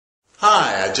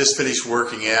Hi, I just finished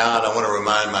working out. I want to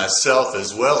remind myself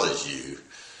as well as you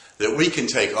that we can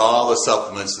take all the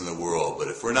supplements in the world, but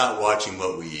if we're not watching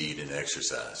what we eat and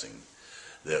exercising,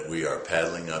 that we are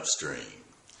paddling upstream.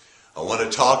 I want to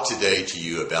talk today to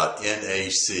you about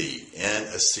NAC,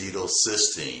 N-acetyl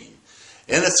Cysteine.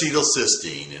 N-acetyl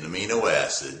Cysteine, an amino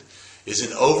acid, is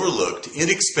an overlooked,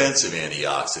 inexpensive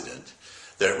antioxidant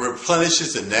that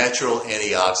replenishes the natural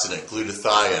antioxidant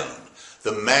glutathione,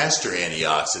 the master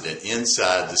antioxidant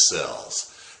inside the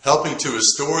cells, helping to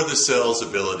restore the cell's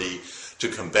ability to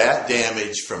combat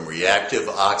damage from reactive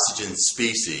oxygen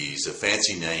species, a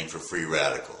fancy name for free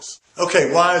radicals.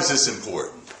 Okay, why is this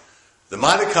important? The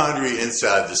mitochondria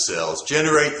inside the cells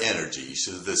generate energy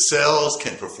so that the cells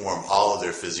can perform all of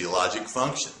their physiologic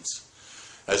functions.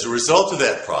 As a result of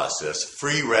that process,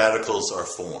 free radicals are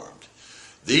formed.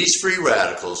 These free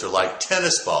radicals are like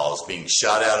tennis balls being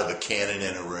shot out of a cannon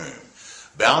in a room,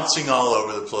 bouncing all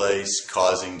over the place,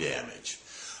 causing damage.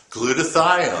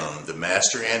 Glutathione, the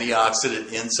master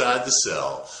antioxidant inside the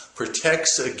cell,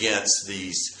 protects against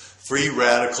these free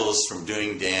radicals from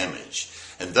doing damage,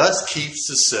 and thus keeps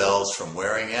the cells from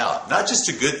wearing out. Not just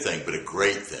a good thing, but a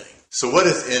great thing. So what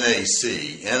is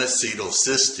NAC, N-acetyl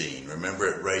Cysteine? Remember,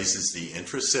 it raises the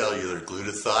intracellular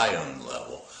glutathione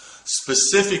level,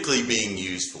 specifically being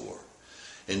used for.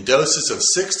 In doses of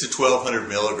 6 to 1200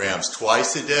 milligrams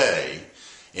twice a day,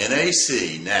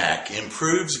 NAC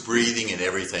improves breathing in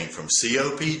everything from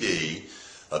COPD,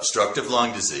 obstructive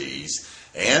lung disease,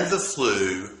 and the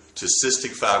flu to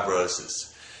cystic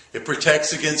fibrosis. It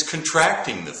protects against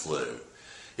contracting the flu.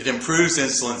 It improves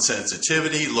insulin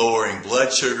sensitivity, lowering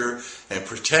blood sugar, and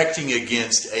protecting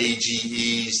against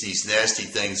AGEs, these nasty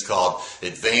things called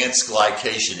advanced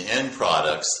glycation end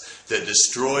products that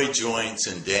destroy joints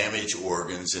and damage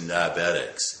organs in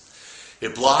diabetics.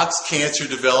 It blocks cancer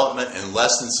development and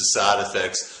lessens the side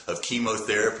effects of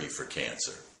chemotherapy for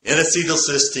cancer. N-acetyl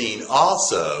Cysteine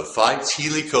also fights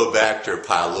Helicobacter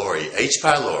pylori, H.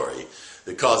 pylori,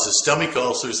 that causes stomach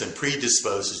ulcers and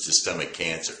predisposes to stomach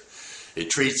cancer.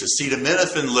 It treats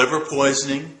acetaminophen liver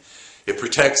poisoning. It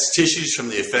protects tissues from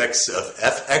the effects of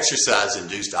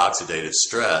exercise-induced oxidative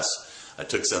stress. I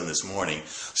took some this morning.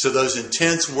 So those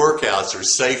intense workouts are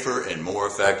safer and more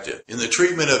effective. In the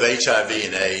treatment of HIV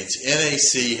and AIDS,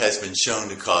 NAC has been shown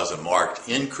to cause a marked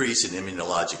increase in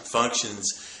immunologic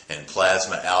functions and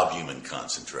plasma albumin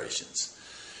concentrations.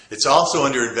 It's also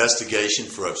under investigation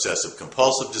for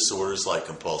obsessive-compulsive disorders like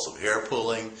compulsive hair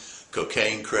pulling,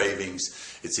 cocaine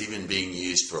cravings. It's even being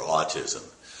used for autism.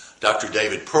 Dr.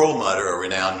 David Perlmutter, a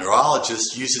renowned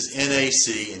neurologist, uses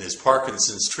NAC in his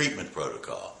Parkinson's treatment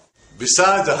protocol.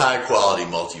 Besides a high-quality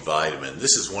multivitamin,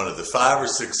 this is one of the 5 or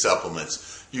 6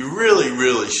 supplements you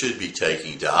really should be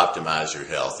taking to optimize your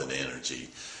health and energy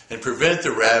and prevent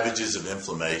the ravages of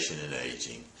inflammation and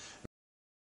aging.